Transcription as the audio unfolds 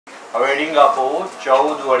હવે હેડિંગ આપો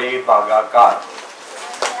 14 વડે ભાગાકાર.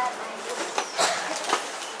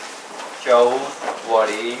 14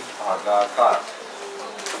 વડે ભાગાકાર.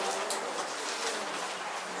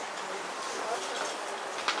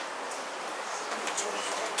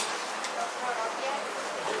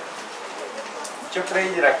 ચક્ર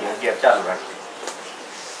જ રાખીએ 11 ચાલુ રાખીએ.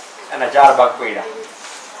 એના 4 ભાગ પડ્યા.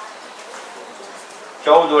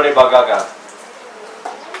 14 વડે ભાગાકાર.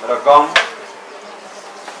 રકમ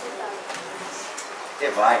એ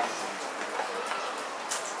ભાઈ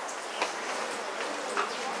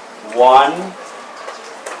 1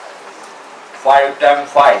 5 ટાઈમ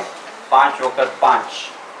 5 5 વખત 5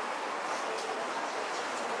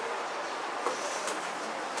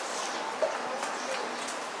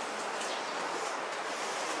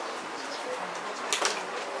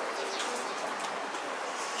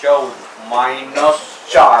 14 માઇનસ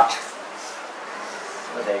 4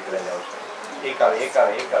 બધા એક રહી આવશે. એક આવે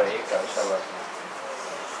શરૂઆતમાં.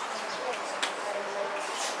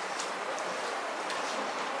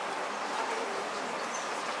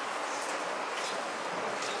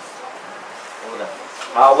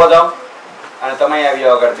 હા ઉભો થાવ અને તમે આવી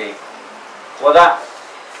જાઓ આગળ. બે ઉભો થા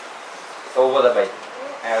તો ઉભો થા ભાઈ.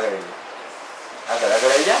 આગળ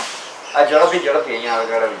આવી જા. આ ઝડપી અહીંયા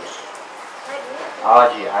આગળ આવી જાય.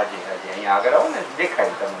 હાજી અહીંયા આગળ આવો ને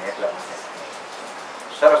દેખાય તમને એટલા માટે.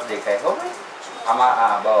 સરસ દેખાય હો ભાઈ આમાં.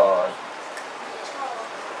 હા બસ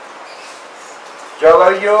જવાબ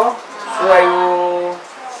આવી ગયો. શું આવ્યું?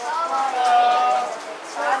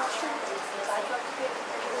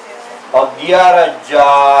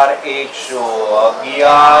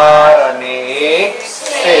 11,111 અને 1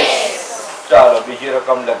 શેષ. ચાલો બીજી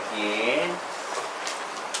રકમ લખીએ.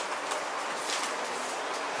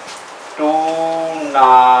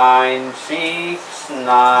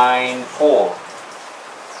 29694.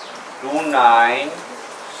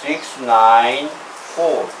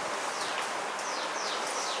 29694.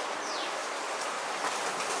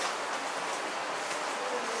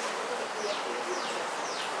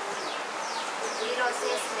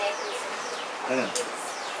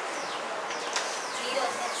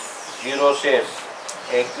 जीरो शेष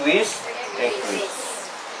 21.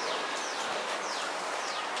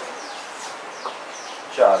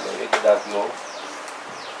 चलो एक दाखलो.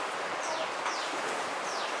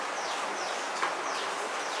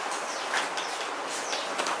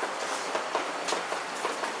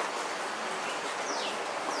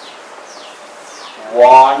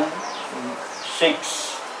 वन 6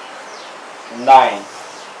 9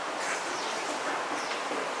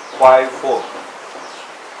 5 4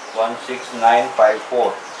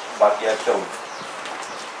 16954 बाकी 14.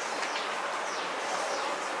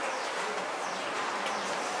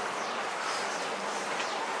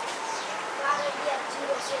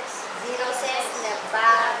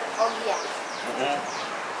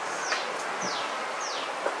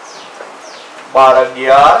 बार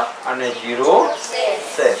 11 અને 0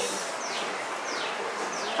 શેષ.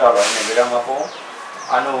 ચાલો એને વિરામ આપો.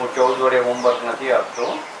 આનું 14 વડે હોમવર્ક નથી આપતો.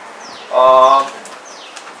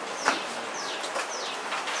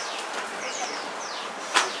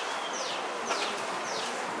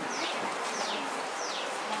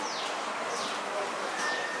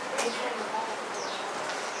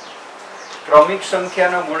 ક્રમિક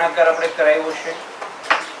સંખ્યાનો ગુણાકાર આપણે કરાવ્યો છે.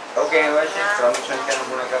 ઓકે હવે છે ક્રમિક સંખ્યાનો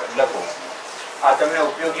ગુણાકાર લખો. આ તમને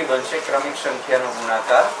ઉપયોગી બનશે. ક્રમિક સંખ્યાનો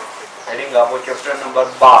ગુણાકાર. હેડિંગ આપો ચેપ્ટર નંબર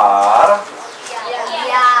 11.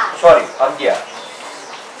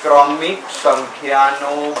 ક્રમિક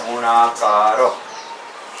સંખ્યાનો ગુણાકાર.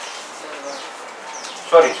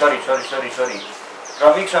 સોરી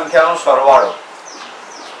ક્રમિક સંખ્યાનો સરવાળો.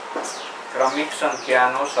 ક્રમિક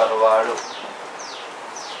સંખ્યાનો સરવાળો.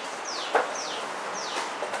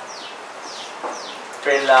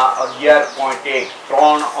 પહેલા 11.1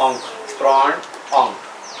 3 અંક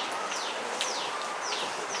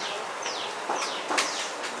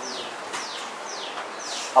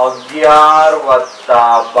 11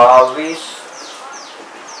 વત્તા 22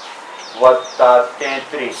 વત્તા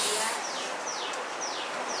 33.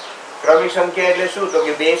 ક્રમિક સંખ્યા એટલે શું? તો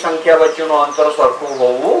કે બે સંખ્યા વચ્ચેનું અંતર સરખું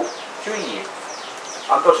હોવું જોઈએ.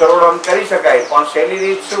 આમ તો સરળ અંક કરી શકાય પણ સહેલી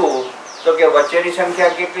રીત શું? તો કે વચ્ચેની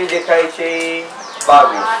સંખ્યા કેટલી દેખાય છે?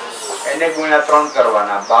 22. એને ગુણ્યા 3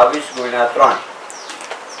 કરવાના. 22 ગુણ્યા 3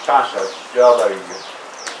 66. જવાબ આવી ગયો.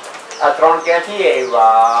 આ 3 ક્યાંથી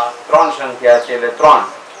આવ્યા? 3 સંખ્યા છે એટલે 3.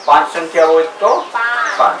 5 સંખ્યા હોય તો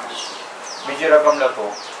 5. બીજી રકમ લખો.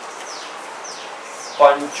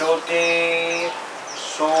 75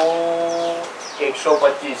 100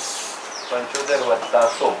 125. 75 વત્તા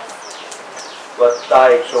 100 વત્તા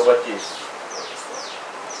 125.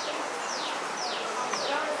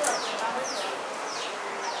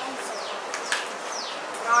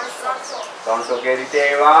 300 के रीते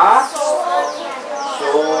आव्या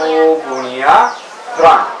 100 गुणिया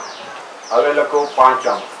 3 હવે લખો 5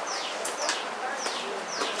 અંક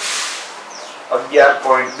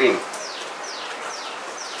 11.2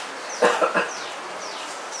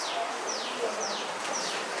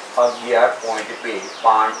 11.2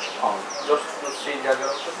 5 અંક दोस्तों से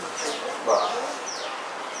जागरो बस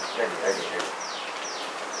चलिए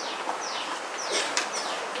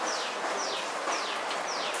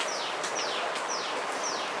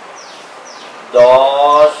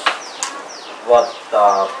 10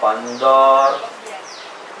 વત્તા 15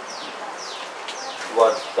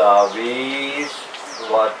 વત્તા 20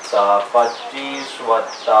 વત્તા 25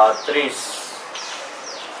 વત્તા 30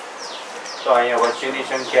 તો અહીંયા વચ્ચેની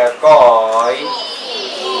સંખ્યા કઈ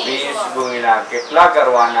 20 ગુણ્યા કેટલા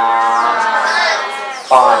કરવાના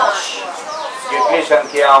 5 કેટલી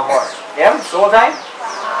સંખ્યા હોય એમ શું થાય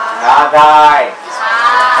ના થાય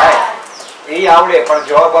એ આવડે પણ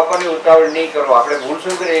જવાબ આપવાની ઉતાવળ નહીં કરો આપણે ભૂલ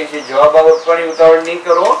શું કરીએ છીએ જવાબ આપવાની ઉતાવળ નહીં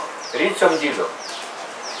કરો રીત સમજી લો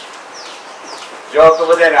જવાબ તો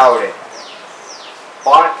બધાને આવડે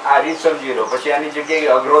પણ આ રીત સમજી લો પછી આની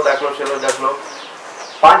જગ્યાએ અઘરો દાખલો છેલ્લો દાખલો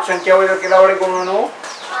 5 સંખ્યા હોય તો કેટલા વડે ગુણવાનું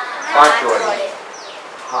 5 વડે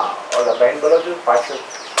હા ઓલા બેન બોલો છો 5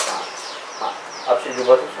 હા આપશે જો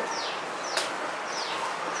બતો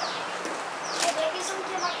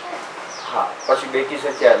हाँ પછી બેકી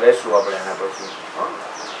સંખ્યા લેશું આપણે એના પછી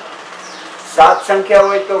 7 સંખ્યા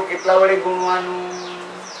હોય તો કેટલા વડે ગુણવાનું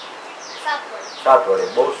 7 વડે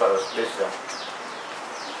બહુ સરસ બેસા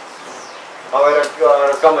હવે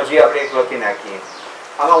રકમ હજી આપણે એક લખી નાખીએ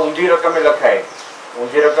આમાં ઊંધી રકમે લખાય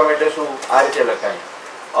ઊંધી રકમ એટલે શું આ રીતે લખાય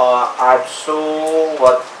 800 +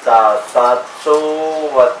 700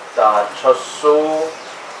 + 600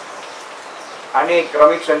 આને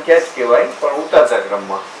ક્રમિક સંખ્યા જ કહેવાય પણ ઉતરતા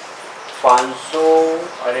ક્રમમાં 500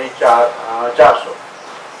 અને 400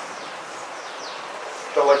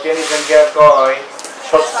 તો વચ્ચેની સંખ્યા કઈ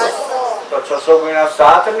 600 તો 600 ગુણ્યા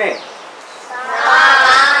 7 ને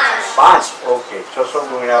 5 ઓકે 600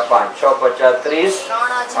 ગુણ્યા 5 6 × 5 30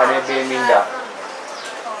 અને 2 મીંડા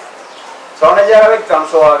 3000 આવે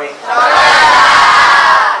 300 આવે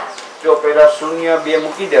જો પેલા 0 2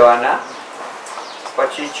 મૂકી દેવાના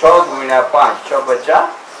પછી 6 ગુણ્યા 5 6 × 5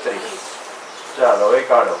 30 ચાલો હવે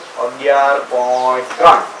કાઢો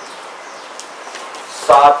 11.3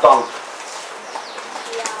 7 અંક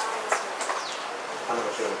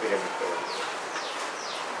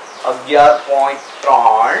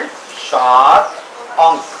 11.3 7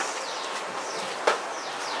 અંક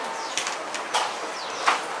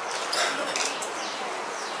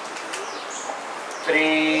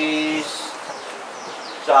ત્રીસ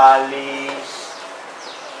 40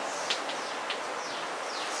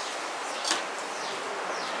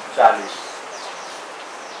 40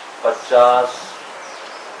 50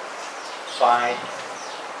 60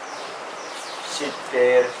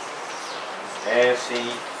 70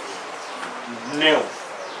 80 90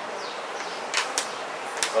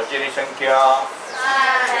 વચ્ચેની સંખ્યા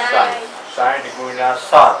 60 ગુણ્યા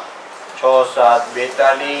 7 6 7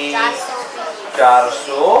 42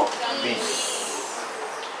 420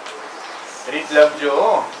 રીત લખજો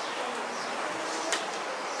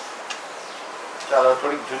ચાલો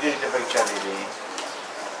થોડીક જુદી રીતે પરીક્ષા લઈ લઈએ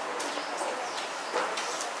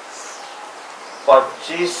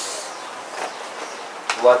 25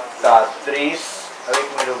 વત્તા 30 હવે એક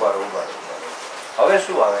મિનિટ ઉભા હવે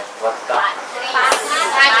શું આવે વત્તા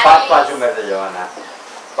 5 ઉમેરતા જવાના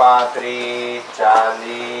 35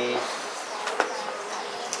 40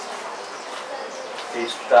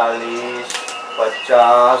 45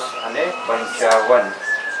 50 અને 55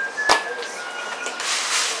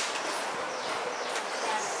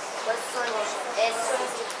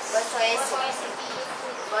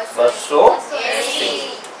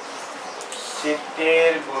 280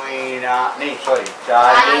 70 ગુણ્યા નહીં સોરી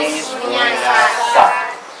 40 ગુણ્યા 7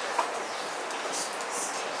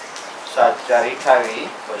 7 4 28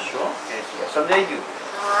 280 સમજાઈ ગયું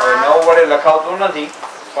હવે 9 વડે લખાવતો નથી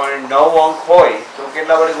પણ 9 અંક હોય તો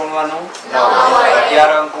કેટલા વડે ગુણવાનું 9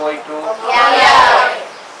 11 અંક હોય તો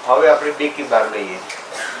હવે આપણે બેકી બાર લઈએ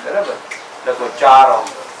બરાબર લખો 4 અંક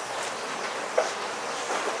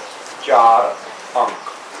 4 અંક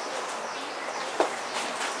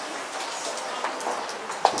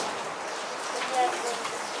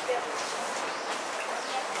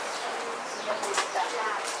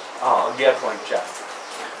हाँ 11.4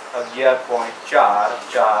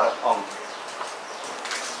 4 अंक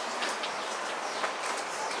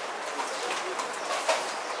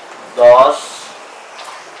 10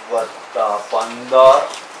 વત્તા 15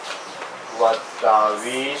 વત્તા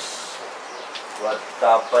 20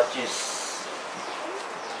 વત્તા 25.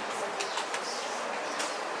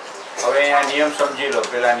 હવે અહીંયા નિયમ સમજી લો.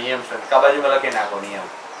 પેલા નિયમ કા બાજુમાં લખી નાખો.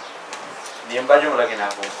 નિયમ બાજુમાં લખી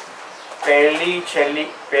નાખો.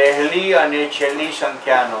 પહેલી અને છેલ્લી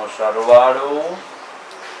સંખ્યાનો સરવાળો,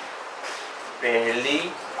 પહેલી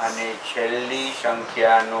અને છેલ્લી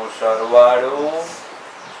સંખ્યાનો સરવાળો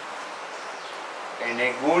એને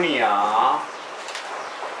ગુણ્યા,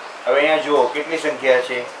 હવે અહીંયા જુઓ કેટલી સંખ્યા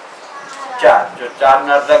છે? 4. જો 4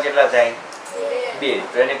 ના અડધા કેટલા થાય? 2.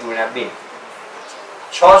 તો એને ગુણ્યા 2.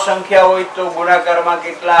 6 સંખ્યા હોય તો ગુણાકારમાં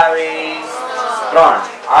કેટલા આવે? 3.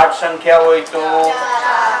 8 સંખ્યા હોય તો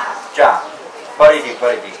 4.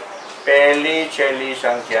 ફરીથી પહેલી છેલ્લી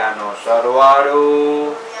સંખ્યાનો સરવાળો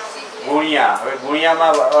ગુણ્યા, હવે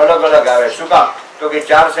ગુણ્યામાં અલગ અલગ આવે. શું કામ? તો કે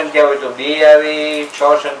 4 સંખ્યા હોય તો 2 આવે,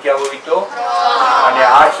 6 સંખ્યા હોય તો, અને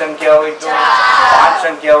 8 સંખ્યા હોય તો, 5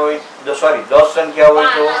 સંખ્યા હોય, 10 સંખ્યા હોય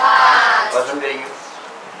તો. સમજાઈ ગયું?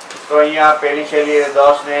 તો અહીંયા પહેલી છેલ્લી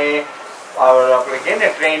 10 ને આપણે કહીએ ને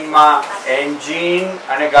ટ્રેનમાં એન્જિન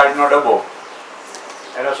અને ગાડીનો ડબ્બો,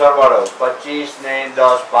 એનો સરવાળો 25 ને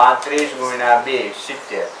 10 35 ગુણ્યા 2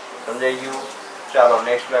 70. સમજાઈ ગયું? ચાલો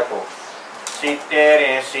નેક્સ્ટ લખો. 70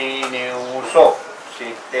 80 90 100.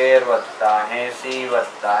 70 + 80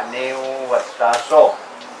 + 90 + 100.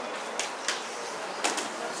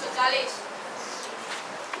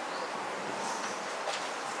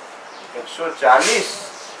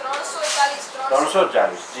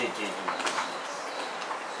 340. જી.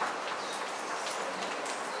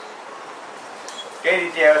 કઈ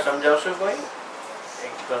રીતે આવે સમજાવશો કોઈ?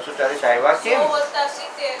 340 આવ્યા કેમ?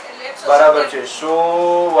 બરાબર છે.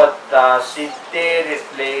 100 + 70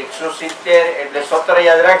 એટલે 170, એટલે 17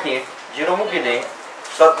 યાદ રાખીએ, 0 મૂકી દે.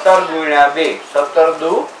 17 ગુણ્યા 2, 17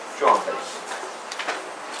 દુ 34.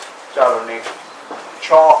 ચાલો નેક્સ્ટ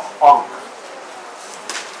 6 અંક.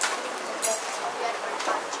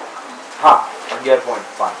 હા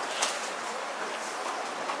 11.5.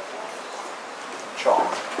 6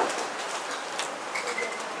 અંક.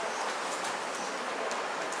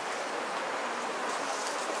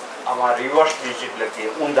 આમાં રિવર્સ ડિજિટ લખીએ,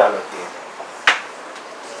 ઊંધા લખીએ.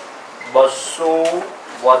 200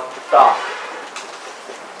 વત્તા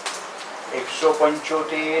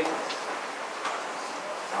 175.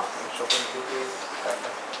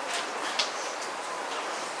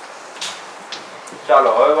 ચાલો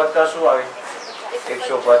હવે વત્તા શું આવે?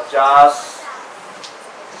 150,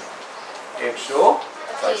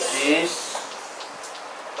 125,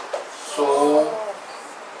 100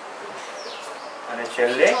 અને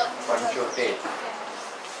છેલ્લે 75.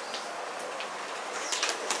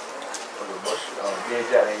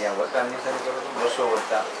 2000 અહીંયા વત્તા નિશાન કરો તો 200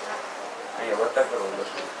 વત્તા અહીંયા વત્તા કરો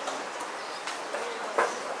 200.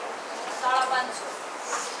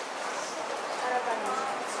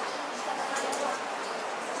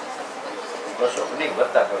 200 નહીં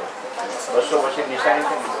વત્તા કરો. 200 પછી નિશાની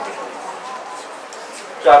છે.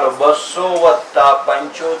 ચાલો 200 +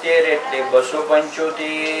 75 એટલે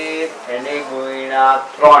 275 એને ગુણ્યા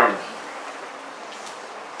 3.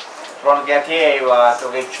 3 ક્યાંથી આવ્યા? તો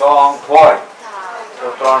કે 6 અંક હોય તો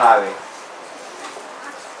 3 આવે.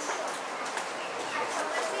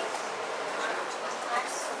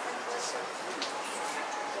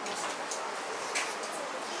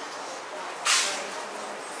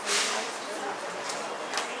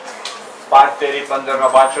 પાંચ તેરી 15 નો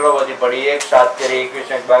પાછળો વધી પડી 1, 7 તેરી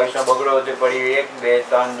 21 22 નો બગડો વધી પડી 1, 2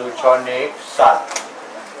 3 2 6 ને 1 7.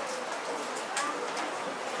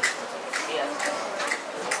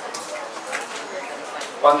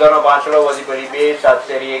 15 નો પાછળો વધી પડી 2, 7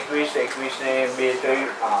 તેરી 21 21 ને 2 3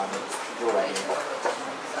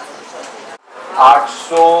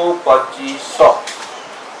 825.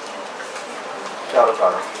 ચાલો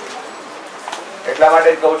એટલા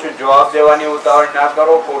માટે કહું છું જવાબ દેવાની ઉતાવળ ના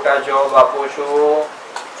કરો, ખોટા જવાબ આપો છો.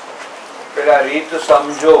 પેલા રીત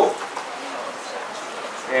સમજો.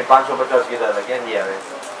 એ 550 કીધા હતા, ક્યાંથી આવે?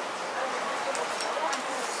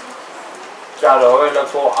 ચાલો હવે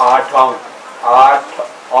લખો 8 અંક. 8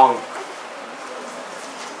 અંક.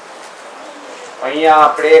 અહીંયા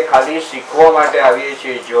આપણે ખાલી શીખવા માટે આવીએ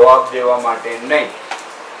છીએ, જવાબ દેવા માટે નહીં.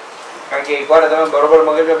 કારણ કે એકવાર તમે બરોબર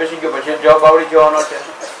મગજમાં બેસી ગયો પછી જવાબ આવડી જવાનો છે.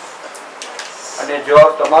 અને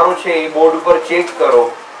જવાબ તમારો છે એ બોર્ડ ઉપર ચેક કરો.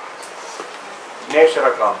 નેક્સ્ટ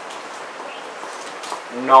રકમ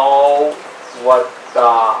 9 +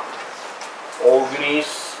 19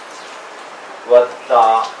 +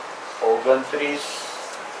 29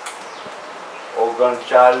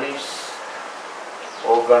 39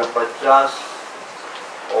 49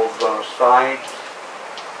 59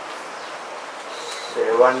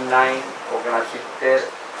 79 79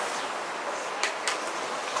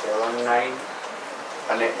 79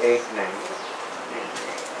 અને 8 9.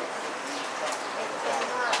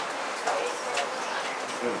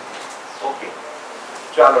 ઓકે,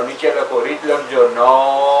 ચાલો નીચે લખો, રીત લખજો.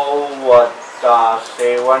 9 +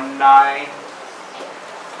 7 9.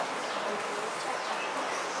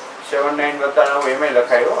 7 9 + 9 એમાં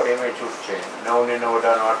લખાયો, એમાં છૂટ છે. 9 ને 9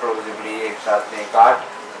 18 આટલો બધી 1 7 ને 1 8.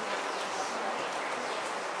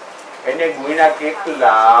 એને ગુણ્યા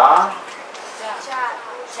કેટલા?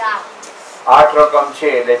 8 રકમ છે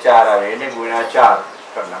એટલે 4 આવે, એને ગુણ્યા 4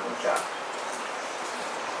 કરી નાખો. 4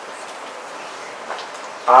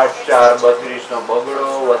 8 4 32 નો બગડો,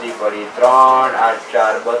 વધી પડી 3. 8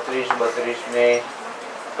 4 32, 32 ને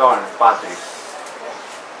 3 35.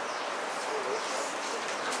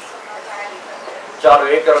 ચાલો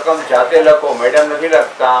એક રકમ જાતે લખો, મેડમ નથી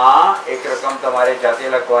લખતા. એક રકમ તમારે જાતે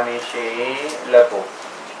લખવાની છે, લખો.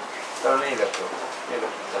 તમે નહીં લખો,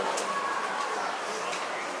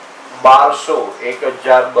 1200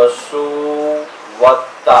 1200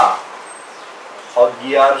 વત્તા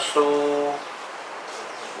 1100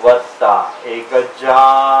 વત્તા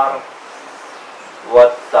 1000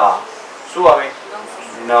 વત્તા શું આવે?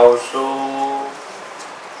 900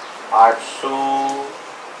 800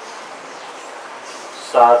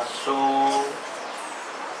 700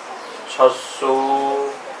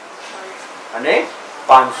 600 અને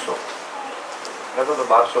 500. લખો તો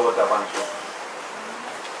 1200 વત્તા 500.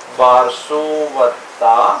 1200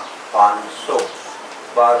 વત્તા 500.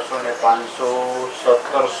 1200 ને 500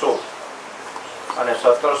 1700. અને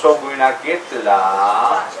 1700 ગુણ્યા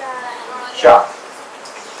કેટલા? 4.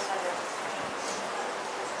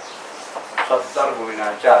 17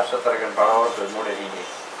 ગુણ્યા 4. 17 કે ભાવ તો મોડે થઈ જાય.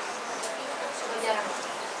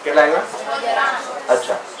 કેટલા આવ્યા?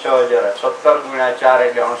 અચ્છા 6000. 17 ગુણ્યા 4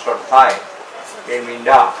 એટલે 68 થાય. એ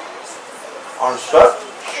મીંડા 68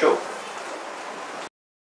 શું?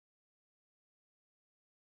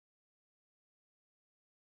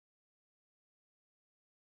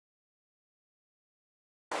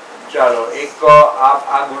 ચાલો એક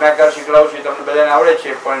આ ગુણાકાર શીખડાવું છું, તમને બધાને આવડે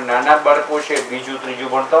છે, પણ નાના બાળકો છે, બીજું ત્રીજું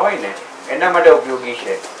ભણતા હોય ને એના માટે ઉપયોગી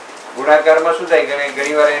છે. ગુણાકારમાં શું થાય કે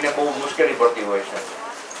ઘણી વાર એને બહુ મુશ્કેલી પડતી હોય છે,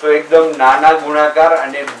 તો એકદમ નાના ગુણાકાર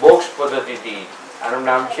અને બોક્સ પદ્ધતિથી. આનું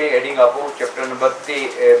નામ છે એડિંગ આપો. ચેપ્ટર નંબર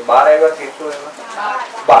 12 આવ્યા કે શું આવ્યા?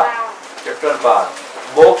 12. ચેપ્ટર 12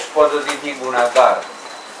 બોક્સ પદ્ધતિથી ગુણાકાર.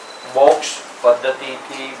 બોક્સ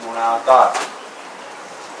પદ્ધતિથી ગુણાકાર.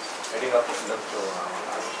 એડિંગ આપો લખજો.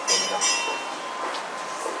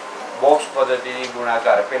 બોક્સ પદ્ધતિથી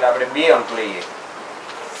ગુણાકાર. પહેલા આપણે 2 અંક લઈએ.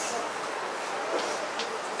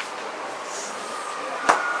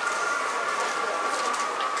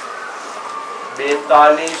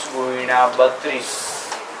 બેતાલીસ ગુણ્યા 32.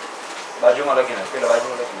 બાજુમાં લખીને પેલા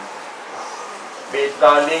બાજુમાં લખીને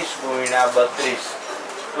 42 ગુણ્યા 32.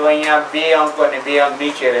 તો અહીંયા 2 અંક અને 2 અંક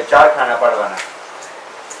નીચે એટલે 4 ખાના પાડવાના.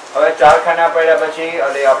 હવે 4 ખાના પાડ્યા પછી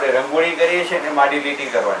એટલે આપણે રંગોળી કરીએ છીએ ને માડી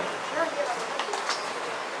લીટી કરવાની.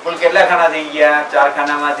 કુલ કેટલા ખાના થઈ ગયા? 4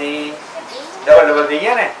 ખાનામાંથી ડબલ થઈ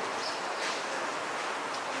ગયા ને.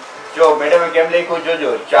 જો મેડમે કેમ લખ્યું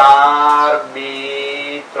જોજો. 4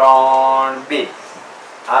 2 3 2.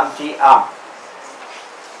 આમથી આમ.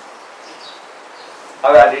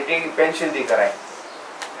 હવે આ લીટી પેન્સિલથી કરાય.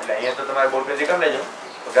 એટલે અહીંયા તો તમારે બોલ પેનથી કરી લેજો.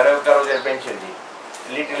 ઘરે કરો ત્યારે પેન્સિલથી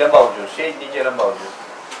લીટી લંબાવજો, સેજ નીચે લંબાવજો.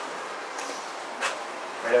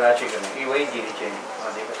 મેડમ આછી કરીને એ વહી ગઈ નીચે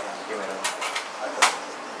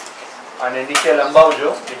અને નીચે લંબાવજો,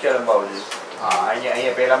 નીચે લંબાવજો. હા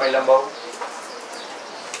અહીંયા પહેલામાં લંબાવો.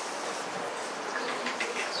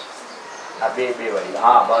 આ બે વાળી.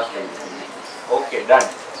 હા બસ ઓકે ડન.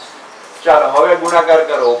 ચાલો હવે ગુણાકાર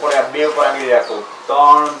કરો. ઉપર આ 2 ઉપર આંગળી રાખો.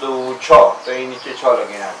 3 દુ 6 તો એ નીચે 6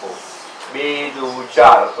 લખી નાખો. 2 દુ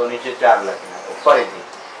 4 તો નીચે 4 લખી નાખો. ફરીથી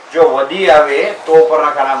જો વધી આવે તો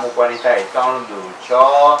ઉપરના ખાના મૂકવાની થાય. 3 દુ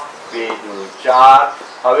 6 2 દુ 4.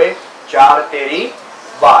 હવે 4 તેરી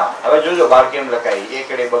 12. હવે જોજો 12 કેમ લખાય?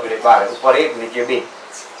 એકડે બગડે 12. ઉપર 1 નીચે 2.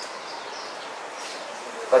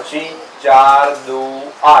 પછી 4 દુ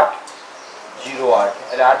 8 0 8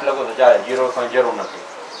 એટલે 8 લખો તો ચાલે. 0 લખવાની જરૂર નથી.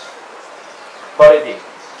 ફરીથી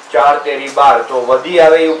 4 તેરી 12 તો વધી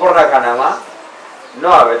આવે એ ઉપરના ખાનામાં, ન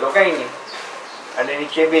આવે તો કઈ નહીં. અને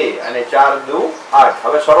નીચે 2 અને 4 દુ 8.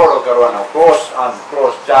 હવે સરવાળો કરવાનો. ક્રોસ આમ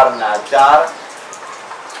ક્રોસ. 4 ના 4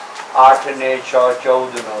 8 ને 6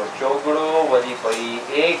 14 નો ચોગડો, વધી પડી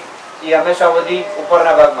 1. એ હંમેશા વધી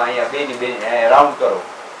ઉપરના ભાગમાં. અહીંયા 2 ની 2 રાઉન્ડ કરો.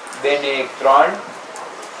 2 ને 1 3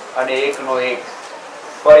 અને 1 નો 1.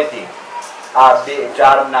 ફરીથી આ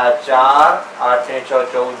 4 ના 4 8 ને 6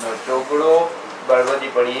 14 નો ચોગડો,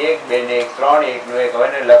 વધી પડી 1 2 ને 1 3 1 નો 1. હવે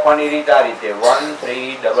લખવાની રીત આ રીતે 1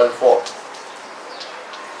 3 4 4.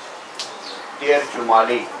 13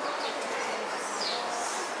 44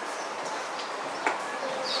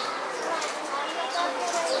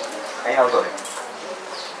 અહીંયા આવતો રે,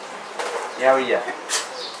 અહીંયા આવી જા,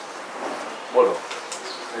 બોલો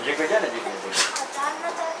નજીક છે ને, નજીક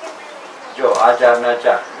જો આ 4 ના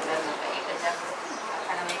 4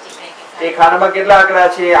 એ ખાનામાં કેટલા આંકડા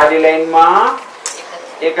છે? આડી લાઈનમાં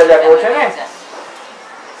એક જ આંકડો છે ને,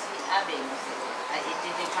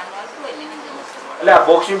 એટલે આ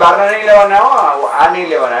બોક્સ ની બહાર ના નહીં લેવાના, આ નહીં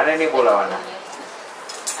લેવાના, આને નહીં બોલાવાના.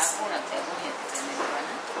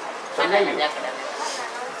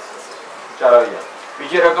 ચાલો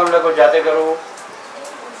બીજી રકમ લખો, જાતે કરો.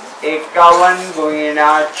 51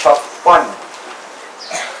 ગુણ્યા 56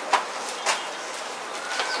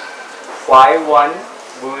 51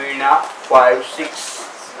 ગુણ્યા 56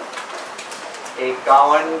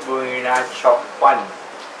 51 ગુણ્યા 56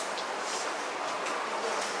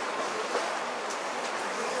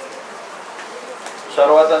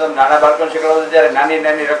 શરૂઆત તમે નાના બાળકો શીખવાડો ત્યારે નાની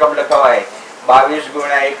નાની રકમ લખાવાય. 22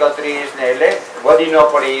 ગુણ્યા 31 ને એટલે વધી ન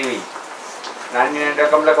પડે એવી નાની નાની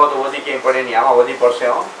રકમ લખો તો વધી ક્યાંય પડે નહીં. આમાં વધી પડશે.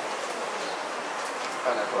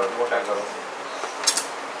 મોટા કરો.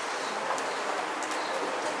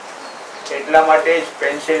 એટલા માટે જ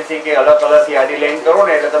પેન્સિલ થી કે અલગ અલગ થી આડી લાઈન કરો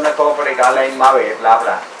ને એટલે તમને ખબર પડે કે આ લાઈન માં આવે એટલે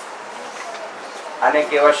આપડા આને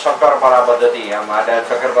કહેવાય શક્કરપારા પદ્ધતિ. આમ આડા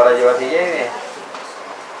શક્કરપારા જેવા થઈ જાય ને.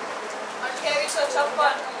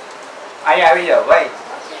 2856 અહીંયા આવી જાઓ ભાઈ.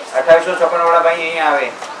 2856 વાળા ભાઈ અહીંયા આવે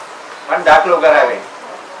પણ દાખલો કરાવે.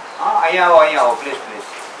 હા અહીંયા આવો પ્લીઝ પ્લીઝ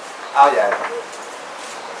આવ જાય.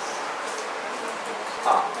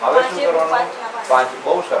 હા હવે શું કરવાનું? 5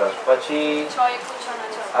 બહુ સરસ. પછી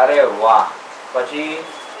 6 અરે વાહ. પછી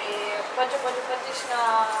 25 ના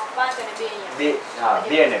 5 અને 2 હા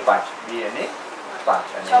 2 અને 5 2 અને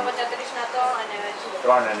 5 અને 6 35 ના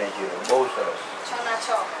 3 અને 0 બહુ સરસ. 6 ના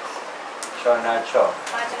 6 6 ના 6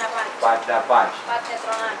 5 ના 5 5 ના 5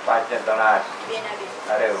 5 ને 3 8 2 ના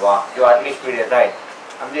 2. અરે વાહ. જો આટલી સ્પીડે થાય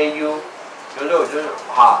સમજાઈ ગયું? જોજો જોજો.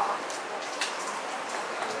 હા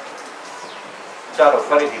ચાલો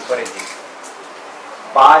ફરીથી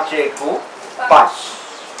 5 એકુ 5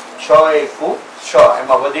 6 એકુ 6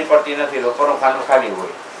 એમાં વધી પડતી નથી. લોકોનું ખાનું ખાલી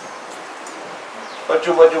હોય.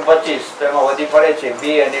 25 તો એમાં વધી પડે છે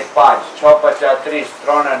 2 અને 5 6 50 30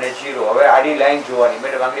 3 અને 0. હવે આડી લાઈન જોવાની.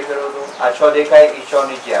 મેડમ આંગળી ફેરવો તો આ 6 દેખાય એ 6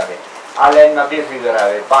 નીચે આવે. આ લાઈનમાં 2 ફિગર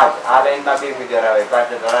આવે 5 આ લાઈનમાં 2 ફિગર આવે 5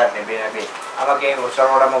 ને 3 8 ને 2 ને 2. આમાં ક્યાંય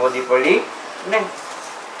સરવાળામાં વધી પડી નહીં.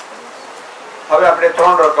 હવે આપણે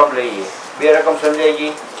 3 રકમ લઈએ. 2 રકમ સમજાઈ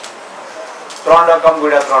ગઈ. 3 રકમ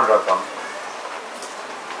ગુણ્યા 3 રકમ.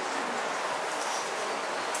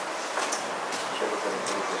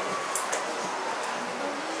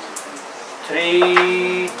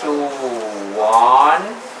 3 2 1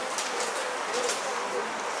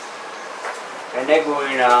 એને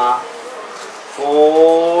ગુણ્યા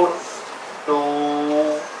 4 2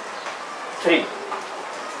 3.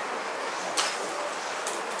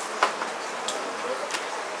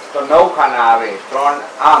 તો 9 ખાના આવે. 3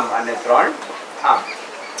 આમ અને 3 આમ.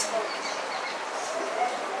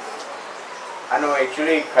 આનું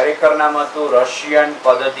એકચ્યુઅલી ખરેખર નામ હતું રશિયન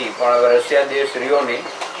પદ્ધતિ, પણ હવે રશિયા દેશ રહ્યો નહીં.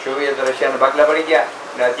 સોવિયત રશિયાના ભાગલા પડી ગયા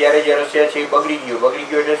અને અત્યારે જે રશિયા છે એ બગડી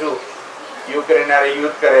ગયું એટલે શું યુક્રેન આરે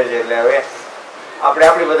યુદ્ધ કરે છે. એટલે હવે આપણે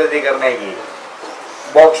આપણી પદ્ધતિ કરી નાખી,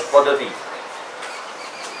 બોક્સ પદ્ધતિ.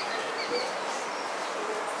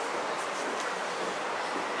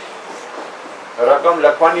 રકમ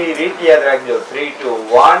લખવાની રીત યાદ રાખજો. 3 2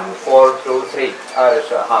 1 4 2 3. અરે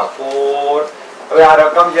હા 4. હવે આ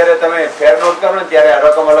રકમ જયારે તમે ફેર નોટ કરો ને ત્યારે આ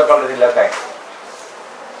રકમ અલગ અલગથી લખાય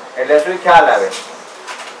એટલે શું ખ્યાલ આવે.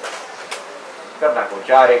 कर नाखो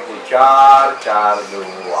 4 एकू 4 4 2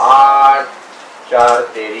 8 4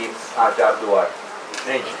 तेरी 4 2 8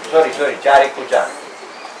 नहीं सॉरी 4 एकू 4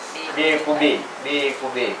 2 एकू 2 2 एकू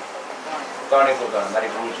 2 3 एकू 3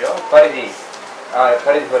 મારી ભૂલ છે.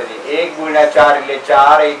 ફરીથી 1 ગુણ્યા 4 એટલે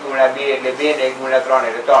 4 1 ગુણ્યા 2 એટલે 2 ને 1 ગુણ્યા 3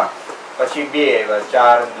 એટલે 3 પછી 2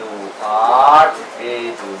 4 2 8 2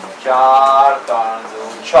 2 4 3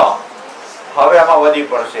 2 6. હવે આમાં વધી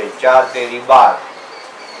પડશે 4 તેરી 12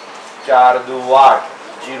 4 2 8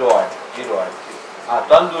 0 8 0 8. હા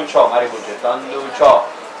 3 2 6 મારી ભૂલ છે. 3 2 6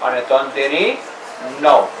 અને 3 તેરી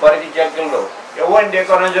 9. ફરીથી ચેક કરી લો. એવું ને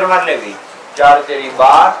દેખો નજરમાં લેવી. 4 તેરી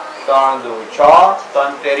 12 3 2 6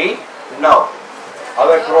 3 તેરી 9.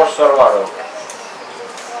 હવે ક્રોસ સરવાળો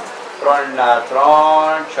 3 ના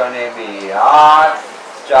 3 6 ને 2 8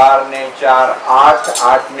 4 ને 4 8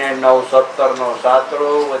 8 ને 9 17 નો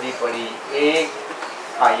 7 વધી પડી 1.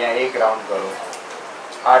 અહીંયા 1 રાઉન્ડ કરો.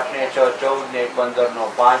 8 ને 6 14 ને 15 નો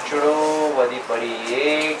પાંચડો, વધી પડી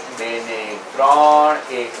 1 2 ને 3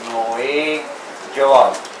 1 નો 1,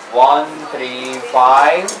 જવાબ 1 3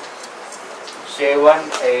 5 7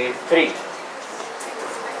 8 3.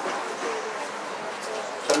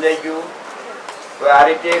 સમજાઈ ગયું? તો આ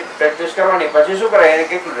રીતે પ્રેક્ટિસ કરવાની, પછી શું કરાય એને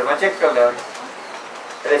કેલ્ક્યુલેટરમાં ચેક કરી લેવાનું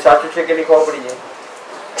એટલે સાચું છે કે નહીં ખબર પડી જાય.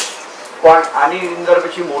 પણ આની અંદર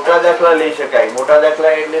પછી મોટા દાખલા લઈ શકાય. મોટા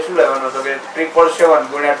દાખલા એટલે શું લેવાનું તો કે 777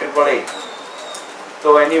 ગુણ્યા 888,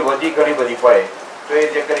 તો એની વધી ઘણી બધી પડે, તો એ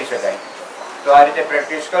રીતે કરી શકાય. તો આ રીતે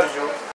પ્રેક્ટિસ કરજો.